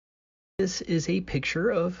This is a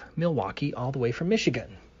picture of Milwaukee all the way from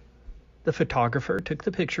Michigan. The photographer took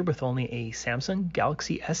the picture with only a Samsung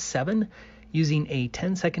Galaxy S7 using a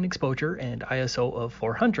 10-second exposure and ISO of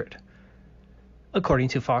 400. According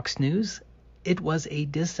to Fox News, it was a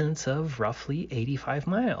distance of roughly 85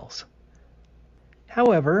 miles.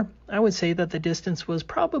 However, I would say that the distance was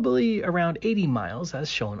probably around 80 miles as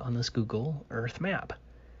shown on this Google Earth map.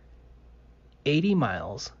 80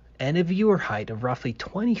 miles and a viewer height of roughly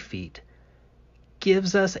 20 feet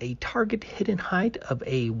gives us a target hidden height of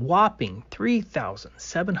a whopping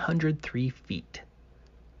 3,703 feet.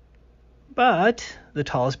 But the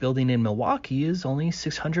tallest building in Milwaukee is only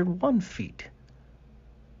 601 feet.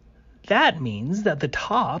 That means that the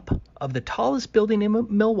top of the tallest building in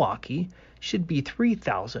Milwaukee should be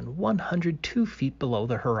 3,102 feet below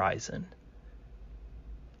the horizon.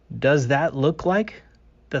 Does that look like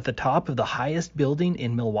that the top of the highest building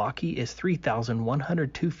in Milwaukee is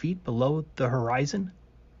 3,102 feet below the horizon?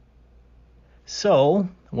 So,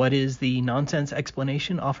 what is the nonsense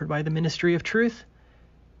explanation offered by the Ministry of Truth?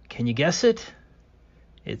 Can you guess it?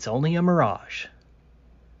 It's only a mirage.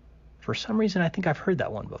 For some reason, I think I've heard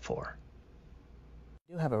that one before.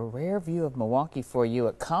 We do have a rare view of Milwaukee for you.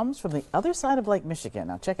 It comes from the other side of Lake Michigan.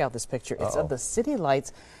 Now check out this picture. It's of the city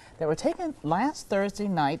lights that were taken last Thursday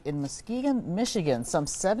night in Muskegon, Michigan, some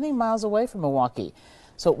 70 miles away from Milwaukee.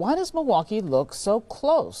 So why does Milwaukee look so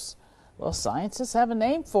close? Well, scientists have a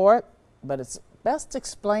name for it, but it's best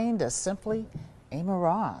explained as simply a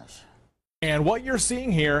mirage. And what you're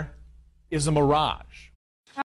seeing here is a mirage.